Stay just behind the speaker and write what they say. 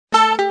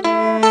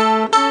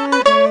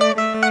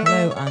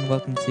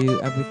welcome to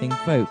Everything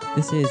Folk.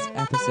 This is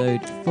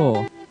episode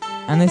 4,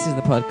 and this is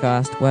the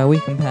podcast where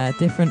we compare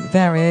different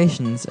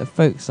variations of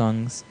folk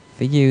songs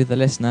for you, the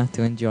listener,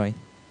 to enjoy.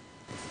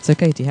 So,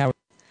 Katie, how are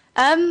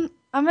you?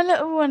 I'm a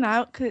little worn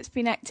out because it's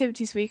been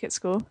activities week at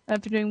school.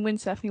 I've been doing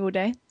windsurfing all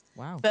day.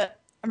 Wow.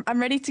 But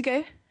I'm ready to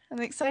go. I'm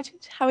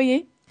excited. How are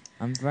you?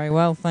 I'm very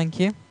well,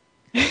 thank you.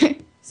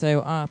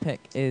 So, our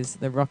pick is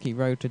The Rocky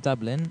Road to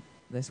Dublin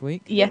this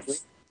week.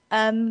 Yes.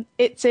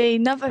 It's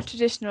another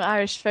traditional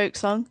Irish folk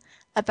song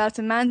about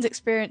a man's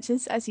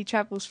experiences as he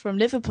travels from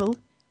Liverpool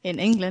in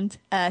England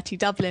to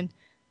Dublin,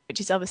 which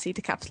is obviously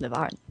the capital of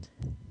Ireland.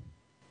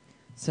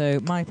 So,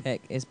 my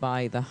pick is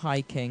by the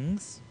High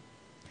Kings,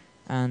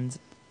 and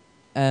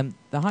the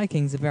High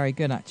Kings are very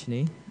good,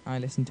 actually. I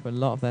listen to a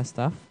lot of their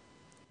stuff,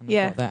 and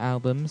I've got their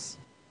albums.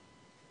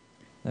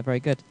 They're very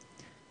good.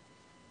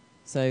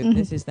 So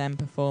this is them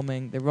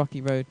performing The Rocky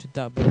Road to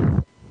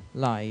Dublin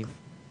live.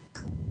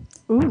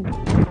 Ooh.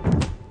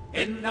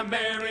 In the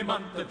merry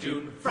month of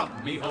June, from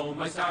me home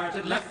I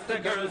started, left the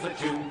girls at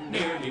June,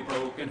 nearly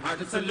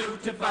broken-hearted,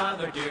 saluted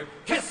father dear,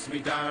 kiss me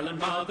darling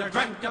mother,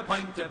 drank a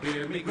pint of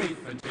beer, me grief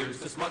and tears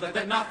to smother,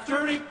 then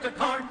after reap the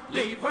corn,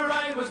 leave where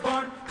I was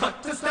born,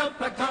 cut the stout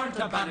blackthorn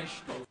to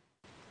banish ghosts.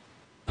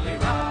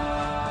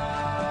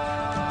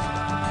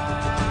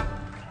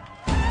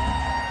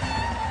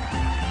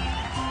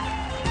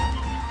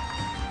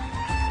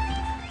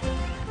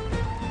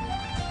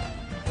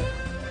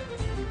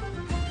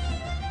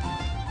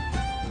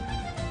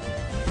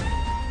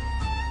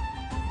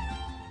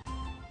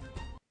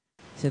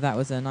 So that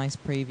was a nice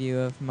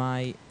preview of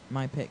my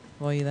pick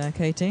for you there,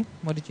 Katie.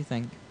 What did you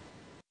think?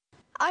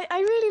 I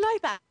really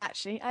like that,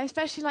 actually. I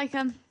especially like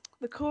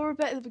the choral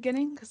bit at the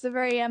beginning because they're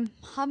very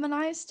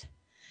harmonised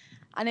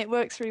and it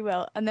works really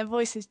well. And their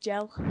voices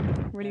gel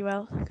really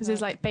well because there's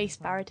like bass,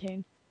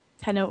 baritone,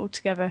 tenor all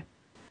together.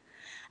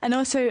 And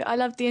also, I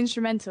love the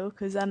instrumental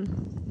because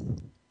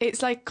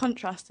it's like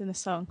contrast in the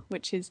song,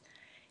 which is,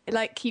 it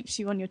like keeps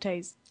you on your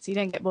toes so you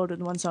don't get bored with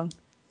the one song.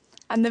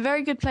 And they're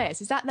very good players.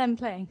 Is that them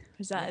playing?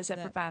 Or is that a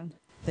separate band?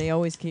 They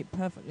always keep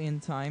perfectly in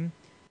time.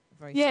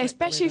 Yeah,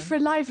 especially for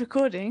live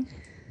recording.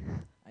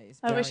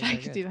 I wish I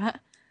could good. do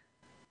that.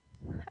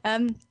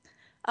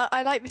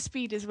 I like the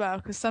speed as well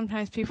because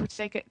sometimes people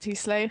take it too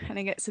slow and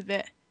it gets a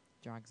bit,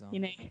 Drags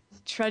on.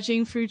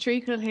 trudging through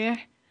treacle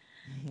here.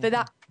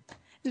 But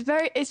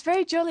it's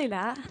very jolly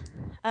that.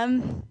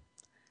 And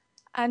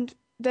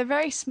they're a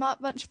very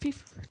smart bunch of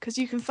people because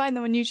you can find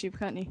them on YouTube,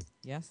 can't you?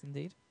 Yes,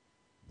 indeed.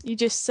 You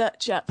just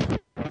search up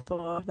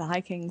for the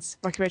High Kings,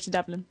 Rocky Road to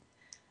Dublin.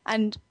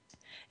 And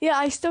yeah,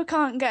 I still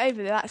can't get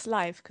over that that's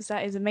live because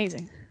that is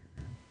amazing.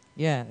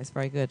 Yeah, it's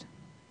very good.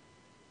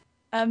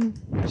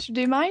 Should we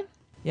do mine?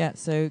 Yeah,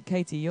 so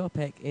Katie, your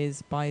pick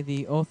is by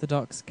the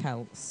Orthodox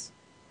Celts.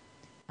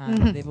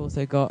 And they've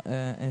also got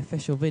an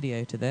official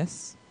video to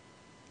this.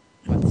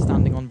 Like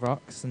standing on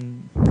rocks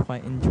and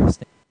quite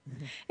interesting.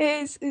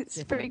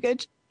 It's pretty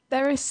good.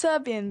 They're a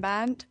Serbian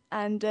band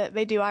and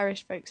they do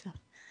Irish folk stuff.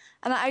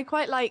 And I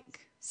quite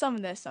like some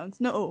of their songs,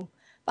 not all.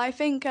 But I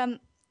think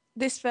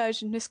this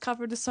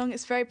cover of the song,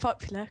 is very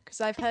popular because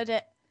I've heard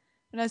it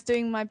when I was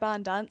doing my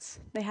barn dance.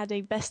 They had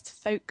a best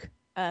folk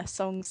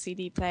song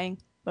CD playing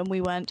when we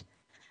weren't.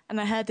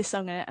 And I heard this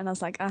song in it and I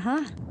was like,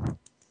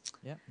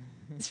 Yep.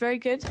 It's very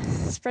good,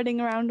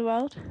 spreading around the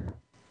world.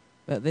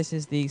 But this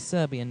is the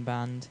Serbian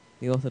band,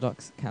 the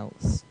Orthodox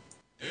Celts.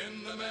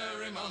 In the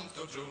merry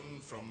month of June,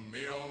 from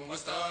me home I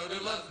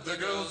started, left the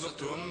girls of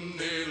Tun,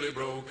 nearly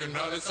broken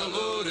hearted,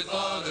 saluted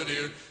father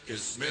dear,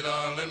 kiss me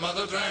darling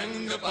mother,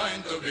 drank a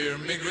pint of beer,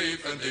 me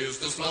grief and tears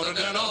to smother,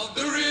 then off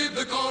to reap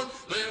the corn,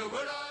 live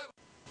where I...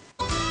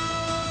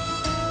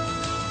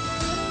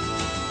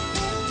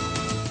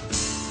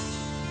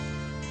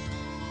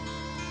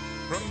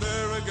 From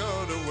there I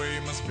got away,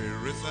 my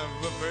spirits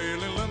never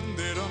failing,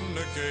 landed on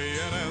the quay,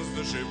 and as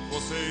the ship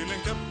was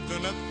sailing,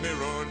 captain at me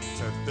roared,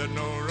 said there'd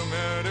no room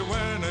here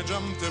when I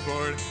jumped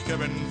aboard.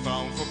 Cabin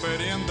found for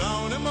Petty and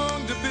down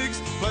among the pigs,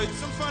 played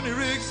some funny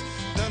rigs,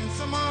 then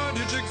some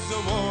hardy jigs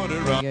of water.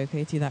 There you go,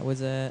 Katie, that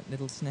was a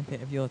little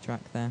snippet of your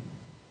track there.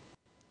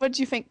 What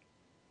do you think?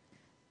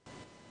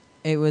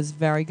 It was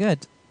very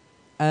good.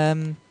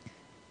 The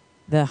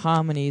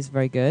harmony is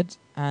very good,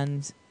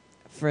 and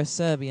for a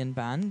Serbian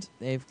band,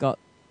 they've got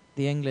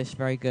the English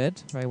very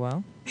good, very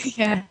well.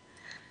 Yeah.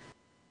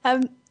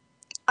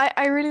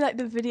 I really like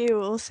the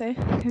video also.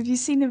 Have you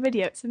seen the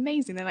video? It's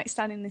amazing. They're like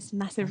standing in this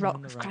massive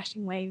rock with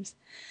crashing waves.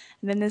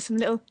 And then there's some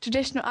little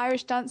traditional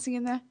Irish dancing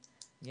in there.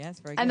 Yeah, it's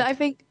very good. And I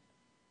think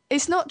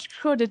it's not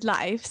recorded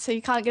live, so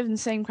you can't give them the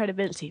same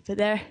credibility, but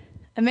they're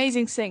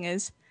amazing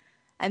singers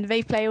and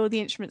they play all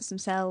the instruments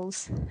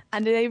themselves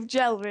and they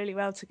gel really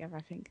well together,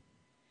 I think.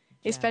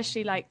 Yeah.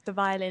 Especially like the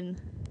violin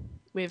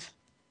with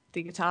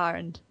the guitar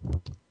and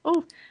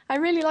I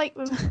really like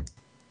them.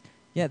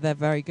 Yeah, they're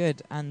very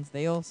good, and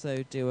they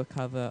also do a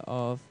cover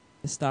of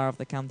 "The Star of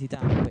the County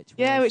Down," which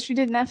we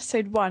did in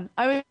episode 1.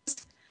 I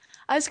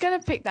was gonna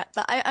pick that,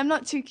 but I'm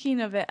not too keen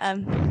of it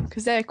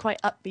because they're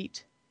quite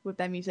upbeat with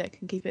their music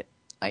and keep it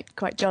like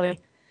quite jolly.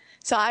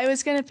 So I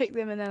was going to pick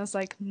them, and then I was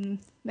like,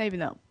 maybe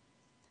not.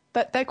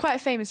 But they're quite a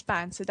famous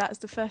band, so that's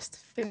the first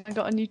thing I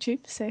got on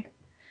YouTube. So,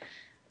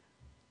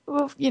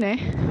 well,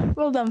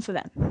 well done for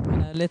them.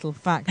 And a little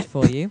fact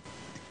for you.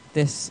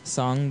 This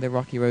song, The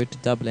Rocky Road to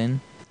Dublin,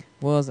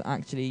 was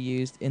actually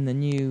used in the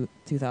new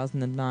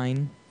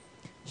 2009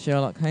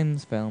 Sherlock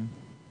Holmes film.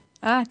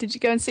 Ah, did you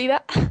go and see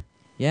that?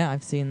 Yeah,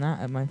 I've seen that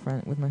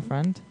with my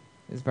friend.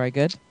 It was very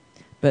good.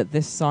 But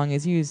this song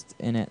is used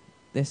in it.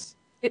 It's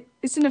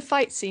in a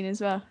fight scene as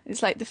well.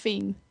 It's like the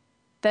theme,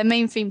 their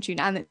main theme tune,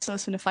 and it's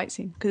also in a fight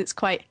scene because it's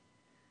quite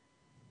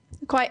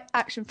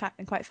action-packed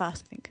and quite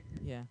fast, I think.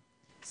 Yeah.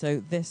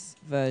 So this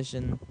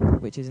version,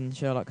 which is in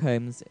Sherlock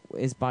Holmes,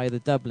 is by the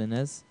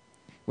Dubliners,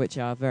 which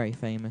are a very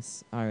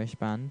famous Irish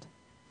band.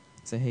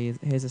 So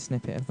here's a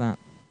snippet of that.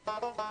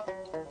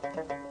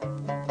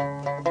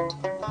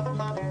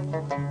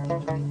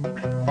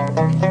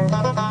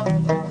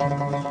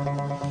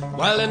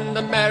 Well, in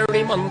the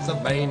merry month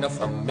of May, now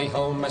from me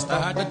home I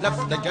started,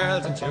 left the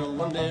girls and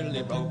two, and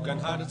nearly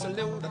broken-hearted,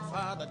 saluted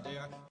father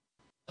dear.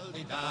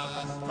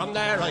 From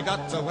there I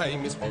got away,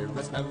 me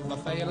spirits never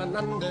failing,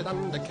 landed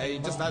on the quay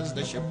just as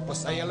the ship was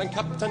sailing.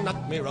 Captain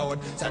at me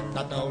rowed, said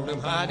not told him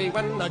hardy,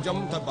 when I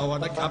jumped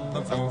aboard, the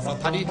captain found for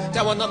Paddy.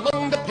 Down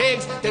among the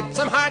pigs, did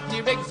some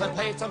hearty rigs and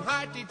played some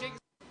hearty jigs.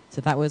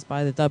 So that was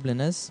by the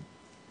Dubliners,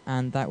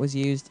 and that was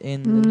used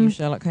in the new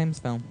Sherlock Holmes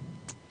film.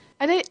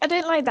 I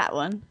don't like that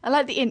one. I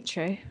like the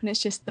intro, and it's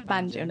just the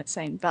banjo on its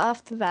own. But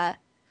after that,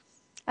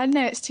 I don't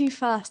know, it's too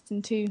fast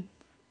and too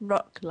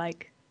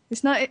rock-like.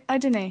 It's not, I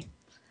don't know.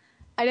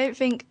 I don't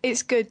think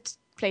it's good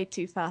played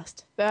too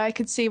fast, but I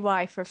could see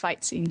why for a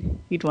fight scene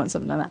you'd want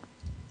something like that.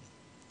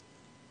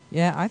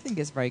 Yeah, I think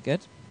it's very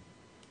good.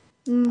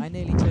 I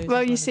nearly chose.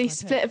 Well, you see,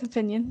 split of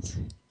opinions.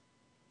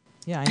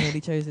 Yeah, I nearly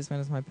chose this one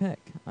as my pick.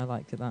 I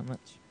liked it that much.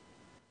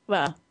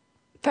 Well,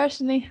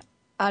 personally,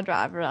 I'd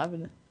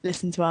rather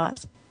listen to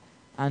art.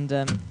 And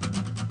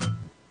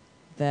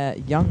their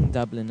Young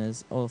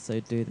Dubliners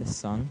also do this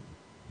song.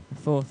 A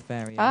fourth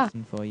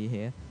variation for you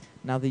here.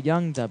 Now, the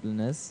Young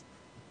Dubliners.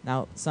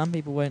 Now, some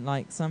really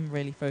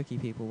folky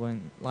people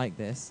won't like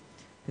this,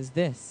 because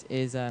this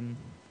is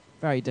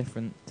very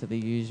different to the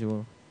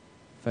usual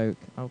folk.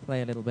 I'll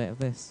play a little bit of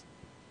this.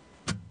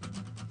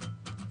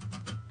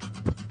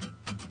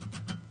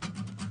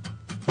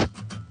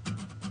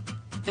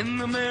 In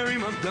the merry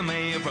month of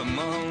May, from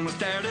home I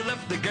started,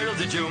 left the girls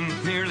at June,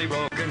 nearly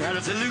broken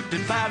hearted,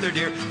 saluted father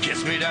dear,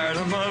 kissed me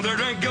darling mother,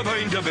 drank a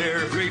pint of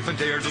beer, grief and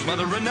tears was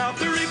mothering out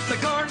to reap the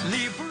corn,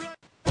 leave for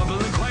bubble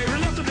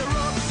inquiring after the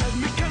rock, said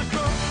me can't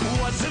grow,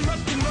 what's in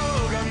rocking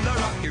road, on the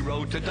rocky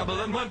road to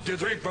Dublin, 1, 2,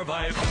 3, 4,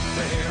 5, up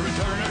the hair and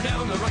turn her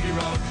down the rocky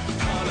road,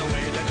 all the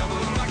way to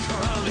Dublin, back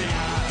for all the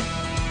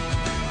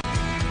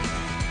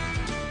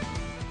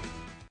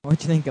What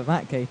do you think of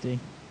that, Katie?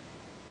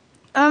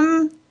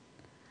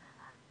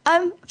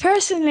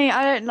 Personally,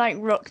 I don't like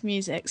rock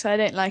music, so I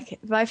don't like it.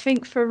 But I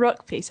think for a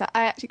rock piece, I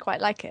actually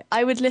quite like it.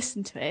 I would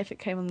listen to it if it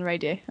came on the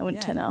radio. I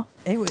wouldn't turn it off.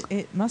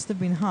 It must have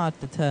been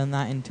hard to turn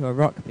that into a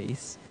rock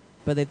piece,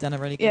 but they've done a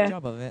really good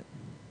job of it.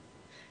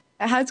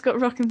 It has got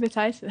rock and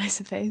potato, I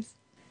suppose.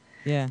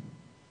 Yeah.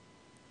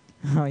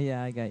 Oh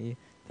yeah, I get you.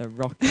 The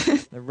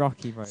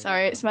Rocky Road.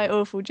 Sorry, it's my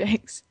awful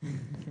jokes.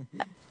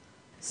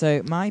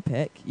 So my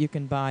pick, you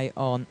can buy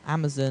on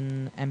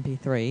Amazon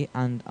MP3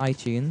 and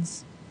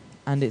iTunes.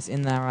 And it's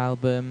in their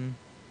album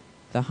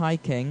The High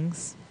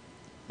Kings,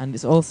 and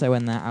it's also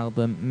in their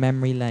album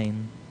Memory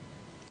Lane.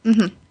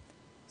 Mhm.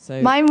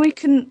 So mine we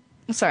can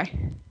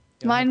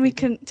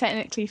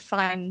technically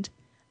find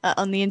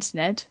on the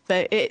internet,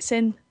 but it's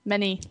in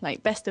many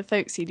like best of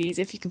folk CDs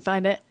if you can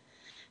find it.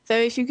 So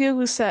if you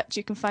Google search,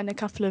 you can find a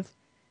couple of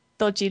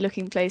dodgy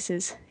looking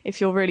places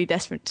if you're really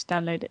desperate to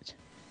download it.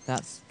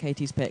 That's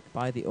Katie's pick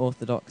by the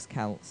Orthodox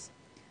Celts.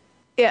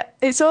 Yeah,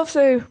 it's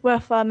also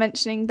worthwhile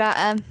mentioning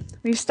that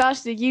we've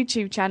started a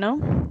YouTube channel,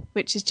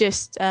 which is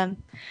just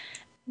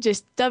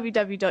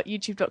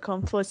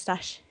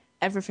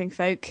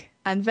www.youtube.com/everythingfolk,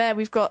 and there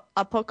we've got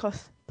our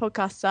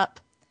podcasts up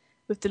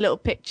with the little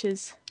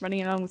pictures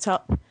running along the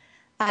top,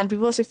 and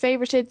we've also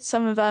favorited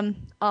some of our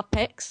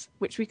picks,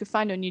 which we could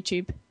find on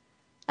YouTube.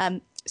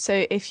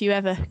 So if you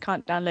ever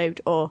can't download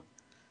or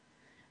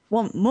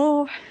want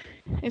more,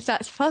 if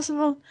that's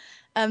possible,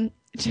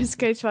 just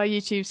go to our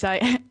YouTube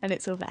site and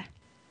it's all there.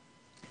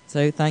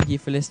 So thank you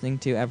for listening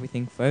to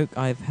Everything Folk.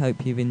 I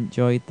hope you've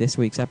enjoyed this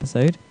week's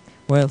episode.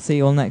 We'll see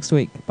you all next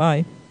week.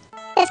 Bye.